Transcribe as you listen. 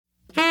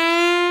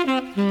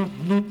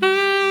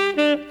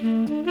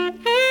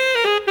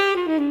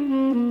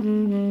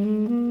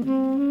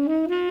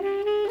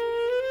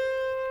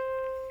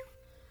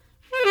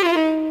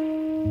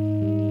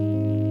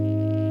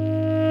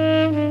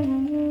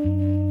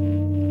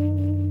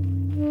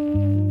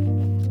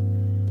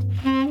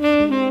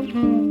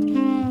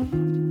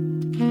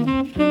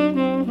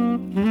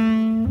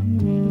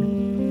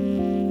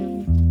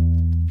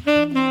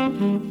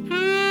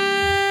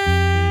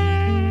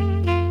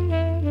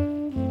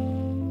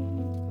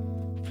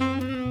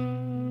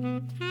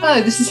Hello,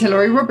 this is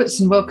Hilary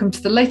Robertson. Welcome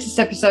to the latest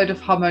episode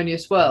of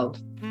Harmonious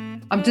World.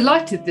 I'm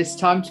delighted this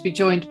time to be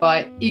joined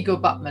by Igor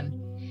Butman,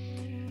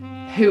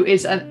 who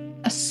is an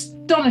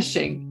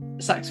astonishing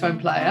saxophone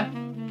player.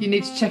 You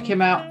need to check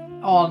him out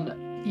on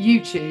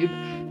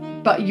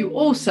YouTube, but you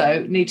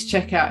also need to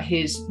check out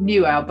his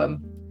new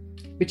album,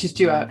 which is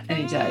due out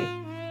any day.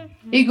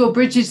 Igor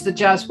bridges the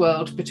jazz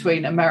world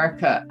between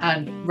America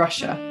and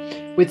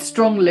Russia with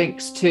strong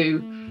links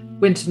to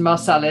Wynton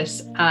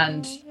Marsalis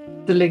and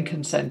the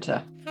Lincoln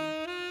Center.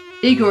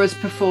 Igor has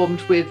performed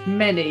with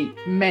many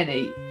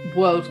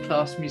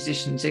world-class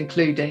musicians,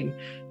 including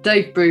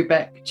Dave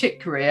Brubeck,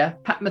 Chick Corea,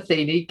 Pat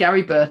Metheny,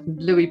 Gary Burton,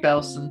 Louis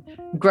Bellson,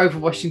 and Grover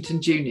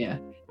Washington Jr.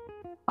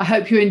 I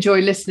hope you enjoy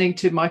listening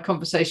to my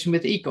conversation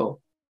with Igor.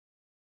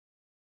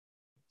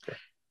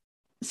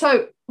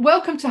 So,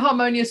 welcome to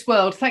Harmonious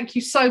World. Thank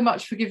you so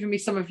much for giving me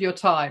some of your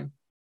time.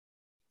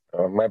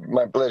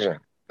 My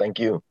pleasure. Thank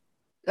you.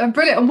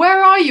 Brilliant. And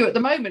where are you at the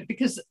moment?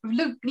 Because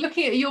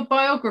looking at your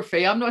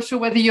biography, I'm not sure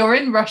whether you're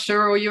in Russia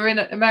or you're in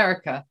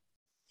America.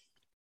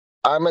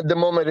 I'm at the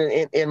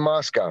moment in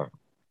Moscow.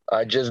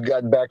 I just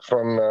got back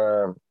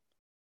from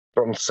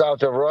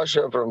south of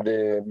Russia, from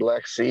the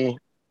Black Sea,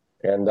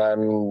 and I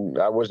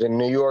was in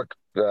New York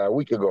a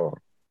week ago.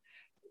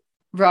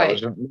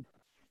 Right. I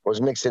was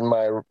mixing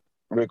my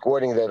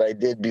recording that I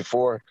did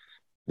before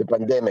the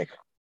pandemic,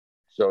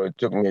 so it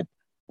took me a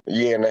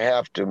year and a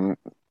half to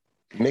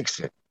mix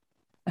it.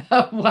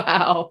 Oh,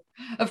 wow.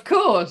 Of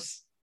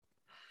course.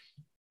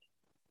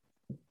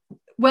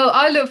 Well,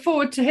 I look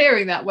forward to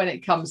hearing that when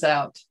it comes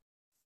out.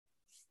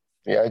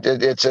 Yeah,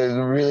 it's I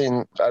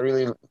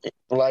really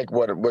like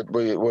what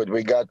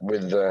we got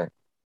with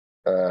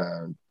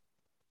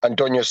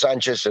Antonio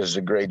Sanchez is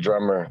a great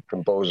drummer,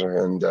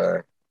 composer,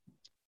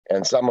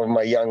 and some of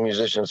my young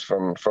musicians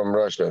from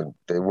Russia,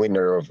 the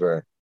winner of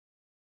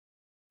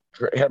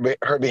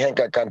Herbie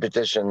Hancock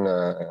competition,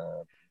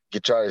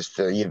 guitarist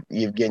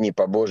Evgeny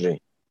Pabozhy.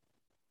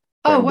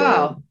 Oh,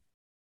 wow.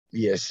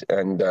 Yes,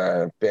 and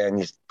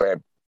pianist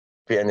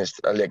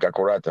Oleg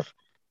Akuratov,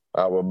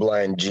 our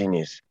blind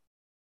genius.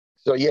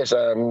 So yes,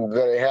 I'm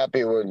very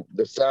happy with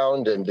the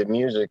sound and the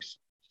music.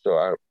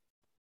 So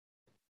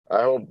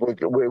I hope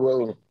we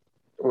will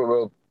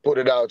put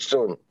it out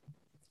soon.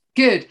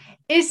 Good.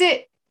 Is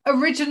it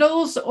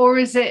originals or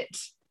is it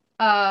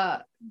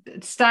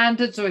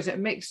standards or is it a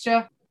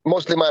mixture?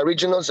 Mostly my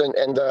originals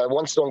and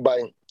one song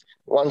by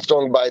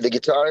the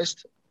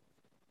guitarist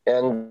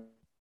and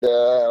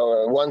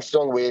one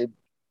song with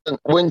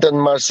Wynton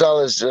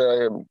Marsalis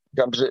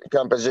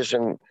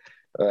composition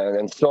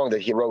and song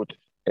that he wrote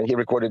and he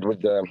recorded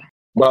with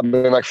Bobby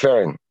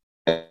McFerrin.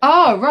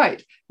 Oh,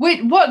 right.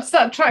 Wait, what's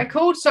that track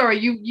called?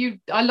 Sorry,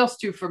 I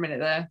lost you for a minute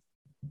there.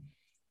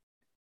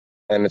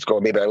 And it's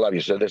called Baby I Love You.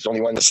 So there's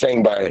only one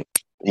sang by,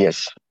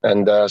 yes.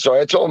 And so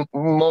it's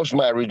most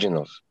my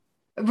originals.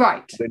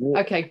 Right.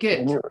 Okay,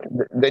 good.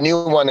 The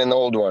new one and the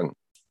old one.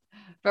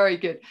 Very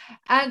good.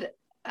 And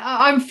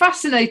I'm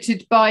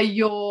fascinated by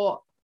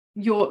your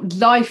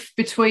life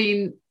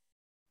between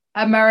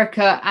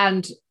America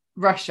and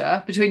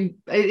Russia, between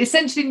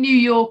essentially New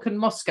York and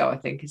Moscow, I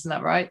think, isn't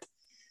that right?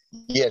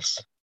 Yes,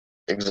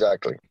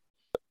 exactly.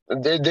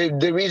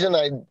 The reason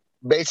I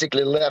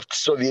basically left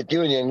Soviet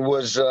Union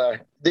was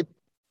the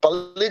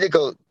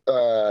political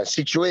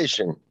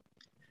situation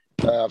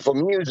for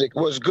music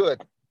was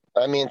good.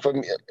 I mean,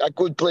 I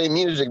could play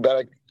music,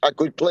 but I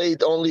could play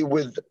it only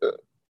with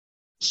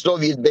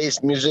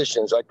Soviet-based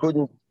musicians. I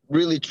couldn't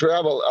really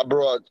travel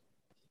abroad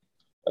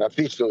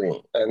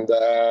officially, and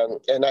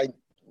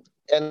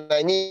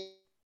I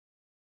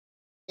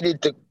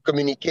needed to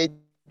communicate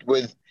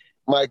with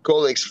my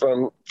colleagues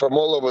from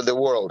all over the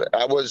world.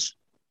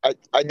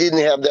 I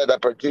didn't have that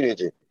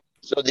opportunity,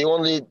 so the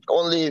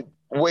only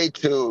way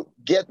to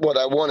get what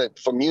I wanted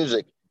for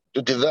music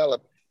to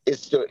develop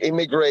is to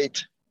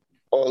immigrate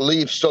or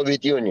leave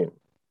Soviet Union,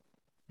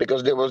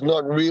 because there was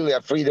not really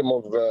a freedom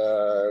of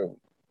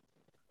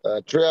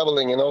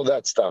traveling and all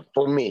that stuff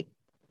for me.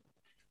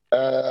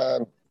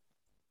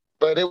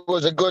 But it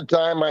was a good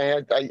time. I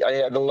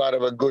had a lot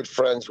of good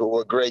friends who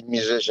were great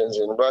musicians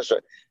in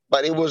Russia,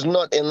 but it was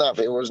not enough.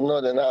 It was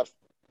not enough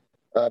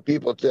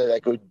people that I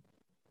could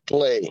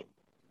play.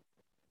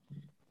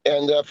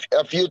 And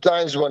a few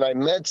times when I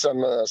met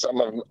some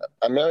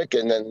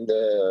American and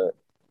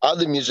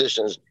other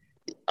musicians,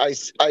 I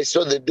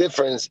saw the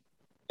difference,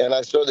 and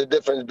I saw the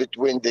difference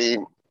between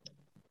the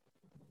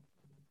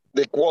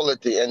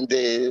quality and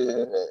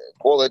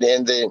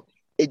the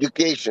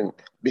education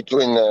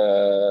between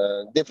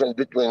difference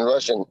between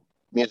Russian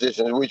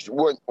musicians, which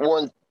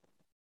weren't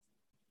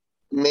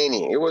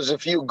many. It was a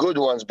few good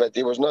ones, but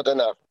it was not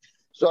enough.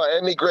 So I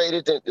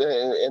emigrated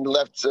and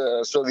left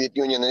Soviet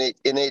Union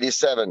in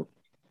 '87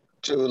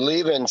 to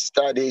live and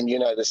study in the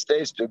United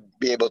States to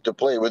be able to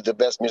play with the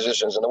best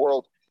musicians in the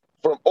world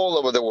from all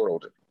over the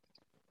world.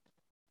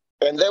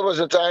 And there was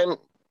a time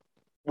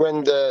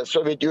when the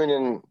Soviet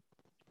Union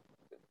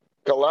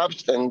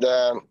collapsed and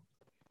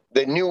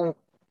the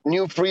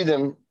new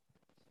freedom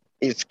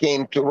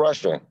came to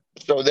Russia.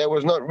 So there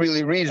was not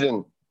really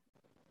reason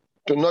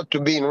to not to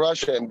be in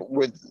Russia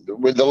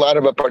with a lot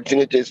of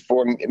opportunities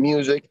for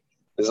music.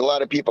 There's a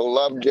lot of people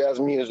love jazz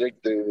music.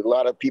 A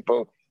lot of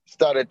people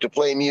started to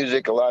play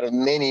music. A lot of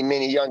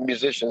many young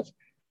musicians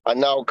are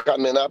now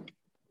coming up,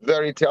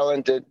 very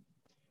talented.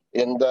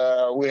 And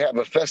we have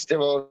a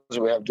festivals,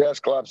 we have jazz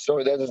clubs.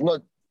 So that is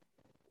not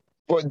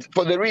for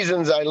the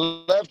reasons I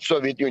left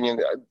Soviet Union,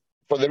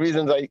 for the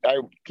reasons I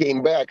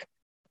came back,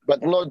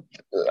 but not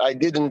I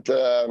didn't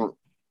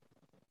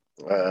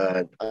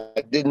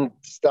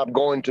stop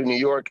going to New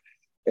York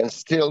and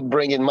still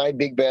bringing my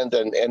big band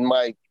and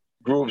my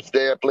groups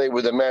there, play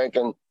with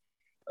American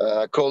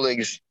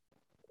colleagues.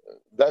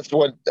 That's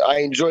what I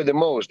enjoy the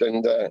most.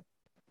 And,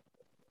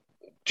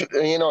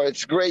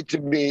 it's great to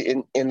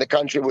be in the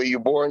country where you're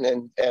born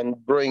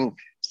and bring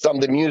some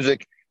of the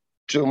music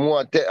to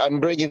more. I'm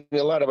bringing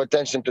a lot of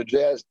attention to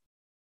jazz.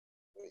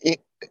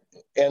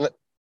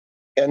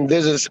 And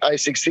this is, I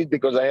succeed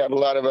because I have a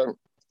lot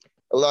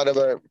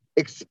of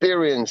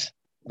experience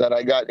that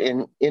I got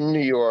in New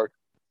York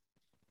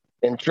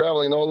and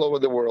traveling all over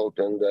the world.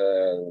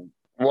 And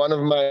one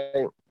of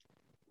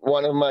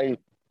my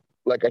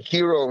like a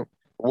hero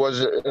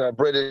was a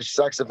British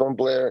saxophone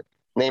player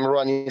named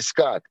Ronnie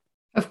Scott.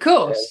 Of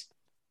course.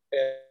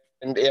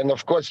 And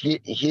of course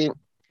he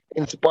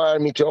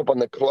inspired me to open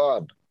the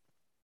club.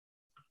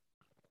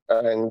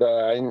 And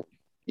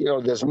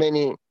there's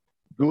many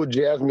good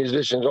jazz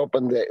musicians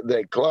open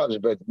the clubs,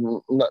 but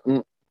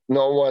no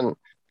one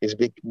has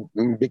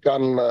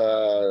become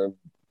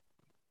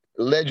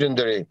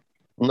legendary,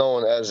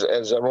 known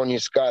as Ronnie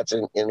Scott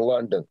in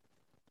London.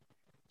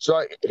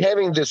 So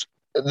having this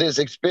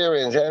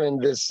experience, having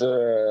this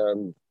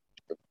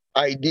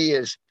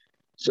ideas,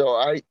 so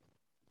I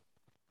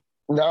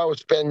now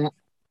spend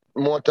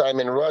more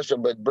time in Russia,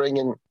 but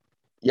bringing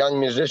young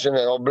musicians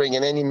or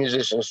bringing any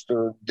musicians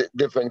to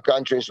different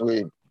countries.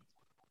 We've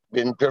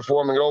been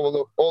performing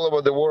all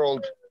over the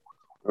world.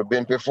 We've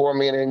been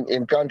performing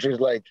in countries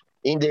like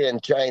India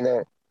and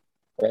China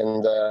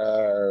and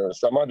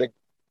some other,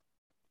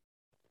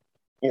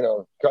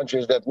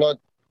 countries that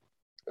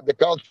the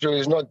culture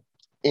is not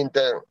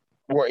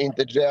were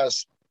into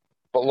jazz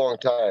for a long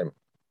time.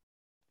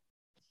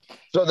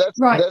 So that's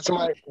right.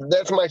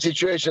 That's my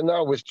situation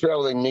now with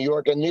traveling New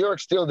York, and New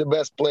York's still the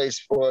best place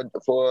for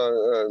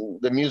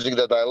the music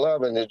that I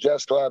love, and the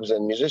jazz clubs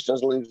and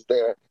musicians live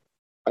there.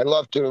 I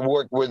love to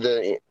work with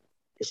the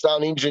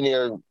sound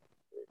engineer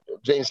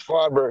James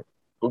Farber,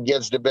 who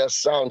gets the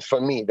best sound for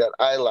me that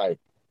I like.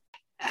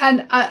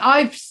 And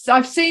I've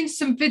seen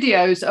some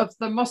videos of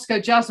the Moscow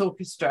Jazz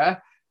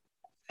Orchestra,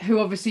 who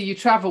obviously you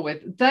travel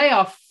with. They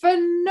are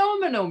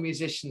phenomenal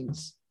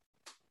musicians.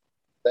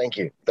 Thank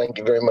you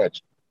very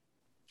much.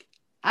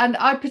 And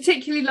I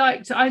particularly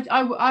liked,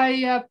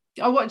 I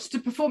watched a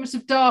performance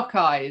of Dark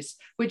Eyes,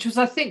 which was,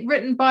 I think,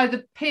 written by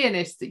the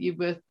pianist that you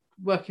were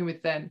working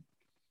with then.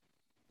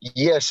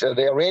 Yes,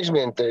 the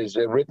arrangement is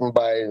written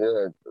by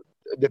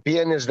the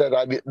pianist that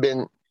I've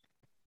been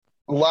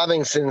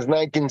loving since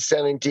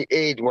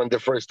 1978, when the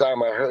first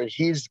time I heard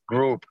his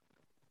group,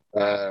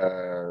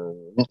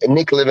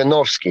 Nick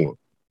Levinovsky.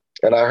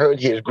 And I heard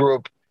his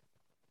group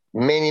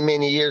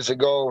many years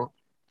ago.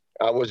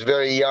 I was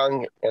very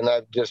young, and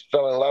I just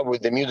fell in love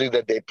with the music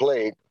that they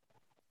played.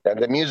 And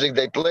the music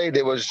they played,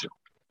 it was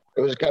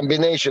a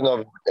combination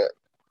of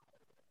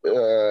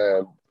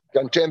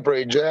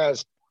contemporary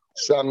jazz,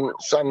 some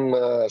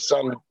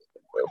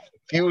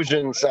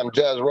fusion, some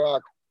jazz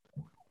rock.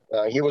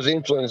 He was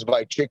influenced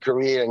by Chick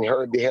Corea and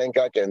Herbie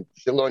Hancock and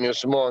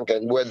Thelonious Monk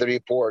and Weather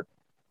Report.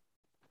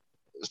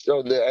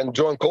 And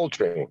John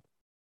Coltrane.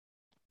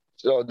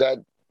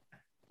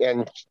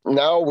 And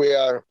now we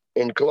are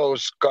in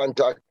close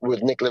contact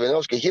with Nick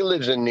Levinovsky. He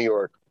lives in New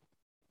York.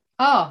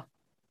 Oh.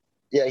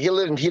 Yeah, he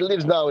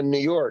lives now in New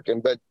York,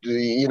 but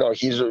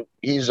he's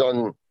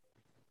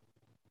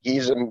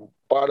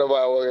part of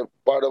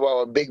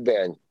our big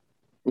band.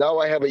 Now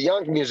I have a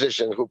young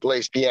musician who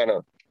plays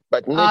piano,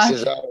 but Nick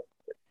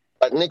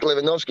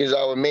Levinovsky is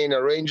our main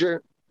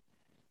arranger.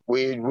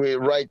 We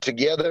write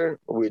together.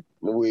 We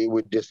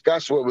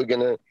discuss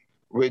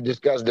we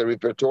discuss the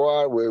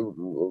repertoire. We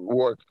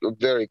work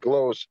very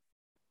close.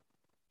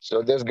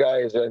 So this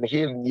guy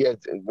he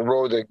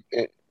wrote a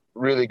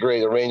really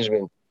great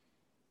arrangement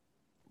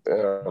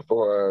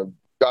for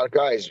Dark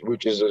Eyes,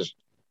 which is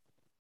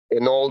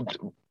an old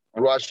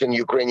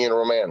Russian-Ukrainian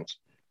romance.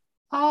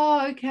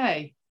 Oh,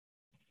 okay.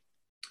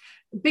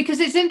 Because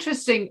it's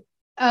interesting.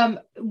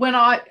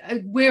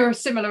 We're a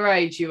similar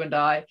age, you and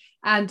I,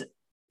 and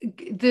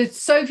the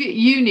Soviet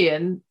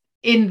Union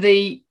in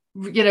the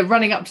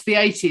running up to the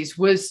 80s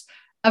was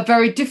a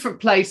very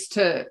different place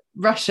to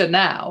Russia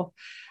now.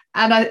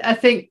 And I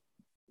think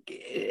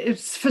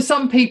for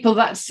some people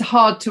that's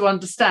hard to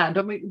understand.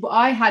 I mean,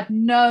 I had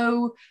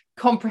no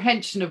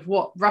comprehension of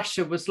what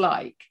Russia was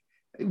like,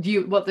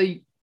 what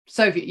the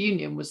Soviet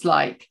Union was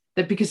like,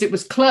 because it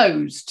was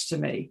closed to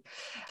me.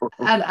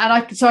 And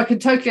I can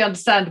totally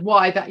understand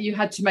why that you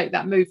had to make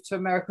that move to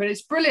America. And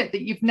it's brilliant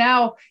that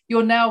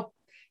you're now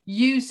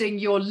using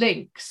your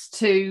links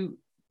to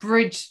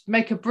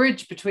make a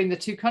bridge between the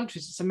two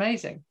countries. It's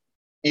amazing.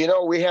 You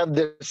know, we have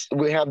a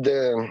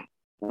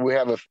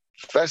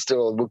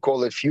festival. We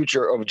call it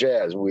Future of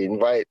Jazz. We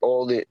invite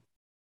all the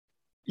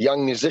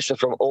young musicians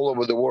from all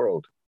over the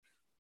world.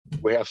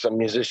 We have some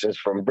musicians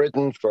from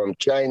Britain, from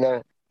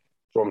China,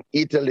 from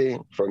Italy,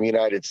 from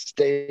United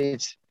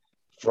States,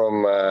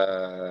 from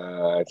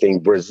I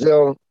think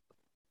Brazil,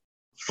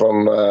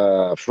 from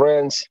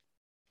France,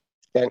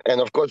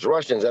 and of course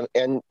Russians.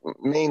 And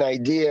main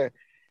idea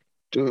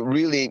to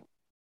really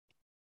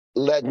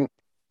let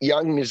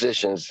young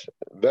musicians,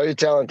 very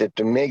talented,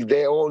 to make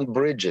their own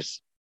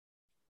bridges,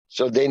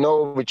 so they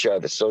know each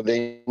other, so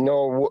they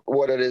know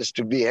what it is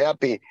to be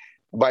happy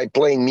by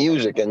playing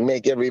music and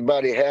make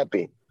everybody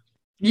happy.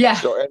 Yeah.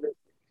 So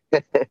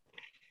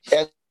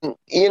and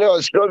you know,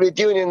 Soviet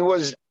Union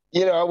was,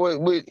 you know,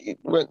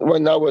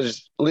 when I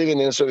was living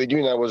in Soviet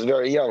Union, I was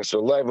very young, so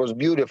life was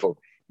beautiful.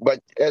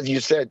 But as you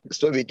said,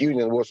 Soviet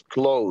Union was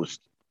closed.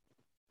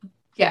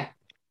 Yeah.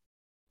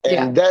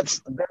 And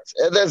that's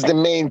the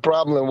main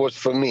problem was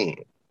for me.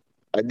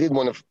 I didn't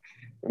want to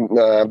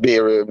be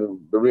a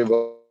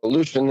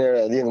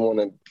revolutionary. I didn't want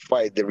to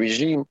fight the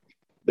regime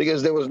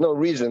because there was no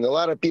reason. A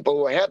lot of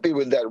people were happy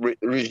with that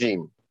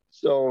regime.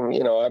 So,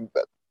 you know,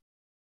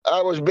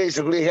 I was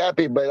basically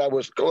happy, but I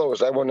was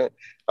close. I want to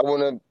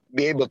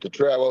be able to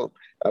travel.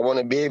 I want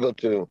to be able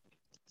to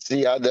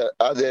see other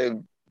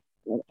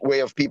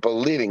way of people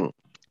living.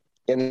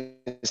 And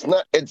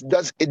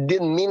it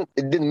didn't mean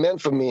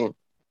for me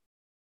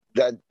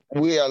that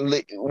we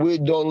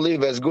don't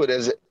live as good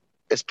as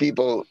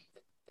people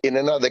in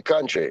another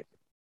country.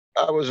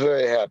 I was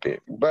very happy,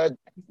 but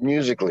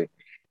musically.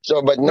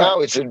 So, but now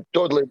it's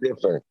totally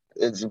different.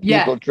 It's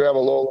people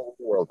travel all over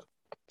the world.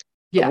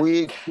 Yeah,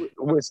 we're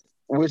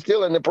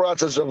still in the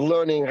process of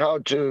learning how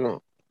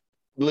to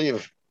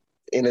live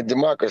in a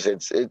democracy.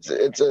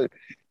 It's a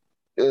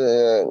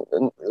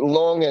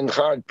long and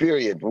hard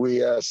period.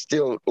 We are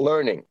still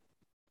learning,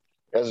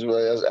 as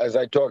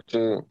I talked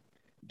to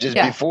just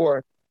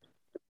before.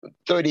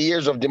 30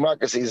 years of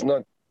democracy is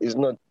not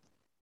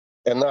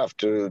enough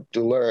to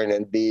learn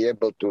and be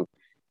able to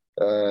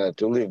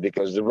live,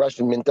 because the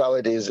Russian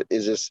mentality is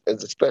a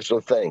special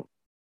thing.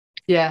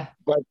 Yeah.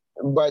 But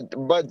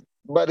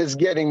it's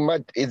getting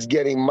much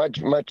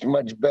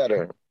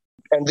better,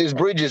 and these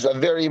bridges are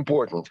very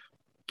important.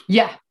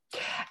 Yeah.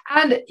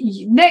 And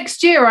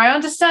next year, I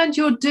understand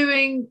you're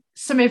doing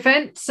some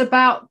events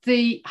about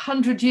the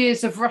 100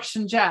 years of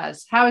Russian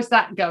jazz. How is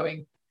that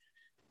going?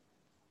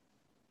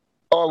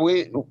 Oh,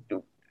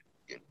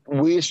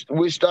 we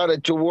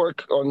started to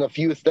work on a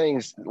few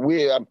things.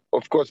 We are,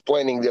 of course,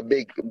 planning the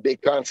big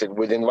concert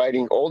with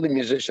inviting all the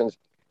musicians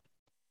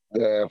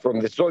from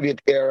the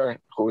Soviet era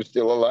who are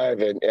still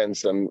alive,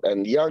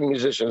 and young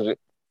musicians,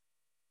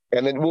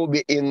 and it will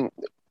be in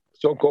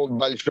so-called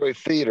Bolshoi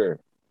Theater.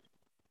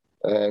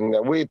 And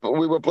we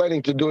were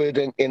planning to do it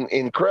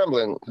in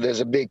Kremlin. There's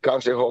a big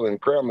concert hall in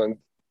Kremlin,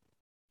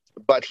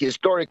 but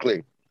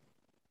historically,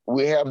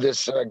 we have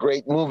this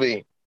great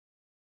movie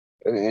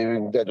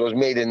that was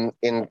made in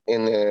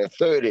the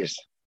 30s,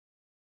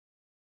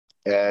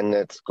 and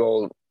it's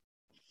called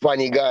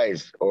Funny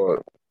Guys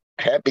or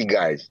Happy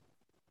Guys,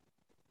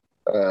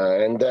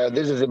 and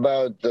this is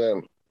about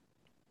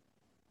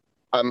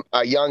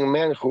a young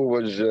man who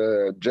was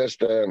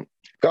just a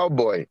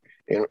cowboy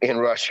in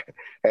Russia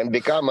and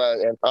become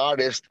an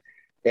artist,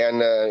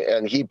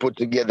 and he put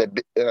together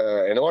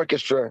an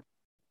orchestra,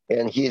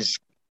 and his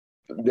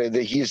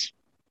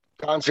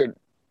concert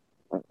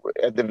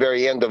at the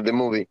very end of the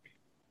movie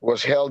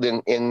was held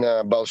in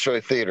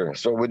Bolshoi Theater.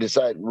 So we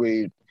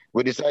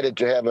decided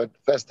to have a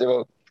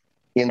festival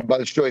in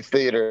Bolshoi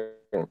Theater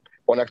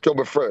on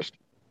October 1st.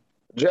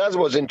 Jazz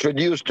was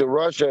introduced to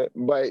Russia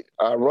by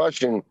a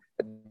Russian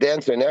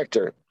dancer and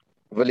actor,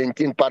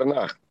 Valentin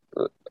Parnakh.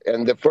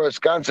 And the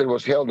first concert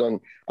was held on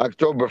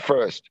October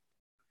 1st,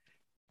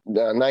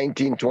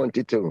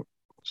 1922.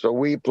 So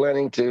we're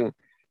planning to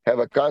have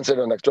a concert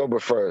on October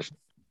 1st.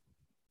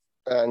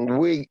 And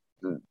we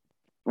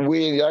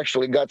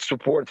actually got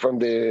support from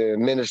the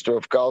Minister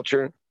of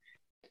Culture.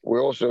 We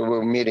also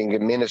were meeting the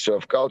Minister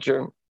of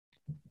Culture,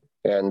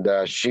 and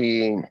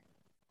she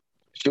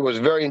was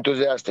very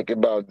enthusiastic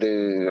about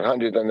the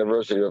 100th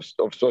anniversary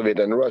of Soviet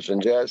and Russian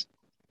jazz.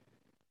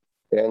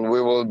 And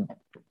we will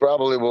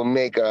probably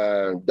make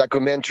a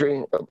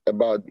documentary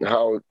about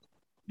how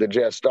the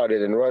jazz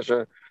started in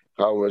Russia,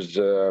 how was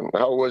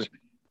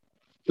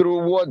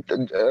through what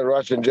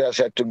Russian jazz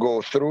had to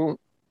go through.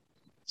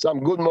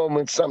 Some good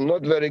moments, some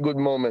not very good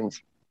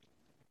moments.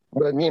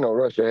 But, you know,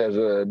 Russia has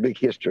a big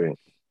history.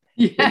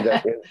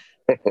 Yeah.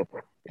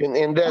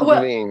 In that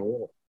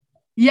vein.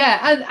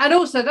 Yeah, and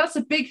also that's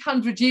a big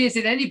 100 years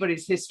in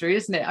anybody's history,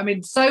 isn't it? I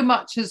mean, so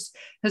much has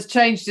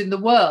changed in the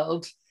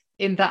world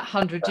in that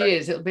 100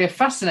 years. It'll be a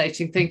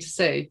fascinating thing to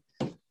see.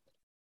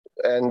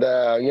 And,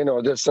 you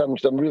know, there's some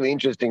really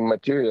interesting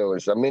material,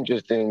 some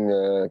interesting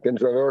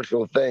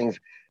controversial things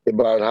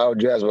about how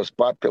jazz was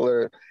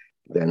popular,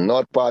 then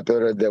not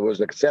popular, that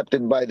was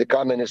accepted by the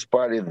Communist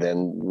Party,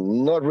 then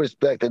not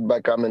respected by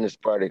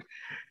Communist Party.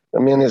 I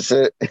mean, it's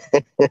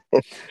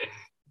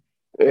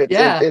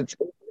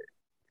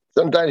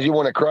sometimes you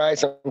want to cry,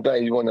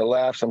 sometimes you want to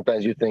laugh,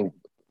 sometimes you think,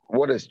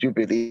 what a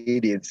stupid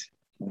idiots.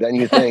 Then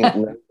you think,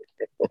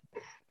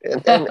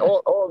 and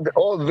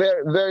all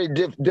very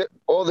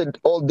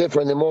all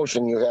different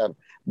emotion you have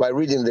by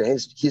reading the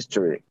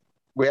history.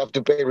 We have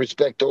to pay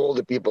respect to all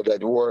the people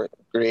that were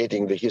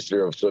creating the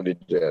history of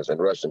Soviet jazz and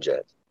Russian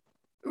jazz.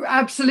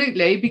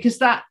 Absolutely, because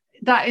that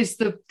is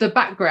the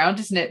background,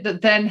 isn't it?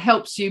 That then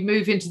helps you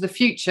move into the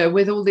future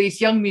with all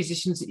these young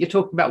musicians that you're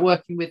talking about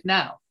working with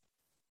now.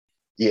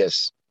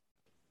 Yes.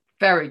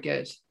 Very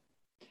good.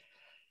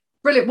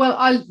 Brilliant. Well,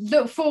 I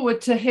look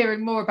forward to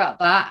hearing more about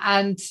that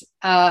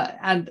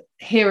and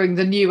hearing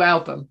the new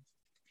album.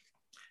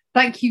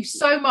 Thank you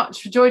so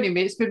much for joining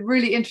me. It's been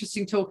really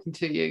interesting talking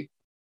to you.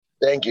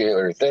 Thank you,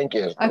 Hillary. Thank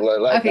you.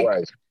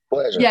 Likewise.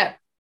 Pleasure. Yeah,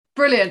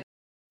 brilliant.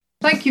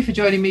 Thank you for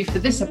joining me for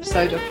this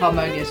episode of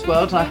Harmonious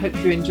World. I hope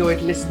you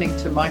enjoyed listening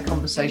to my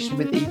conversation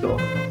with Igor.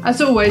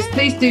 As always,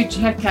 please do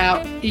check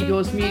out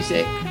Igor's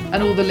music,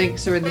 and all the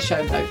links are in the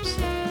show notes.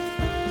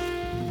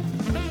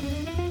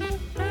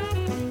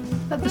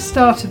 At the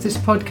start of this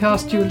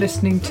podcast, you were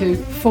listening to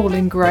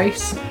Falling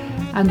Grace,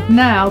 and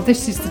now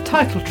this is the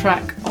title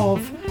track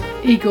of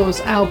Igor's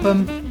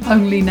album,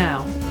 Only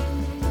Now.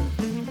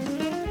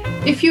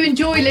 If you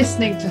enjoy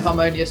listening to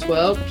Harmonious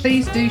World,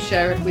 please do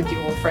share it with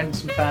your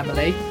friends and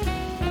family.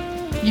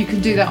 You can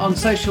do that on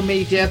social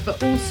media,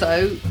 but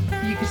also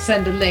you can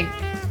send a link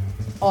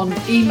on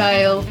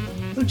email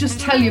or just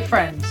tell your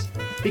friends,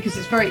 because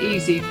it's very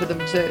easy for them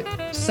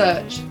to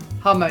search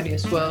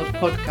Harmonious World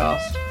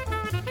podcast.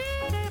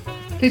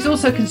 Please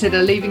also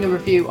consider leaving a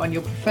review on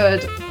your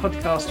preferred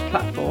podcast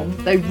platform.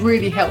 They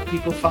really help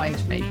people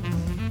find me.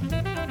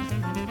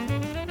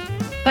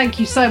 Thank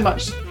you so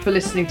much for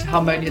listening to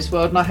Harmonious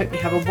World, and I hope you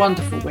have a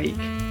wonderful week.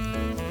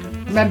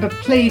 Remember,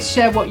 please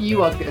share what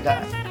you are good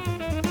at,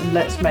 and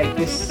let's make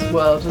this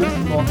world a little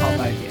more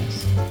harmonious.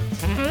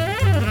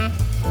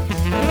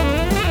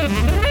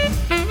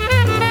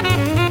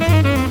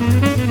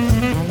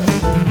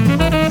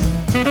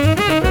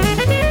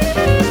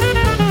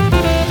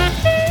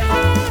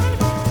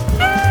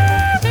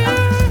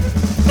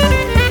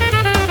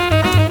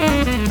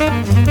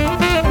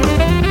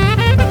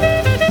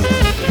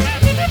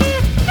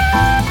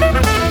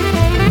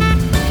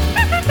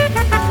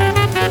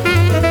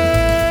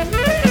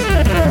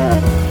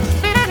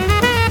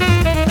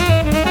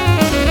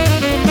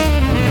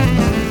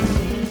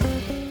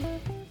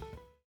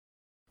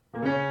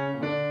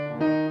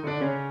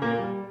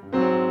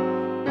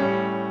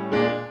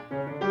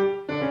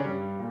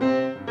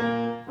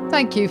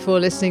 Thank you for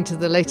listening to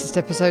the latest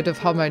episode of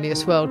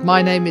Harmonious World.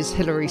 My name is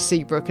Hilary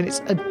Seabrook, and it's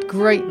a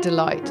great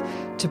delight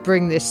to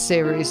bring this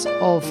series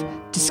of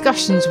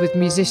discussions with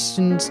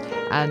musicians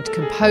and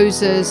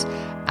composers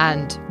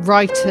and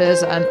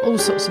writers and all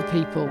sorts of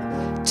people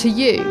to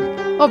you.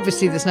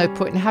 Obviously, there's no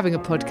point in having a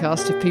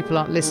podcast if people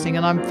aren't listening,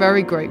 and I'm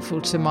very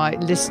grateful to my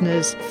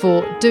listeners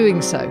for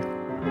doing so.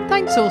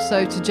 Thanks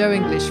also to Joe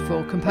English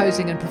for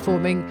composing and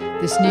performing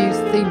this new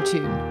theme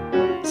tune.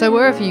 So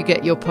wherever you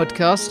get your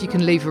podcast, you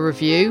can leave a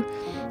review.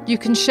 You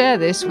can share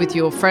this with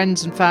your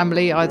friends and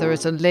family, either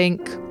as a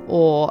link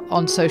or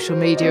on social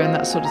media and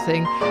that sort of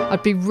thing.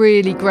 I'd be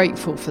really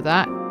grateful for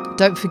that.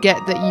 Don't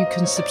forget that you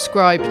can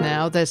subscribe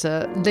now. There's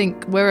a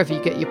link wherever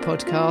you get your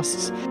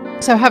podcasts.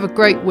 So have a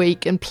great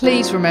week, and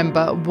please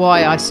remember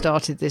why I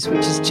started this,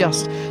 which is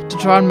just to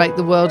try and make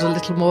the world a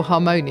little more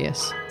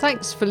harmonious.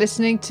 Thanks for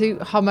listening to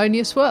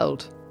Harmonious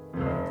World.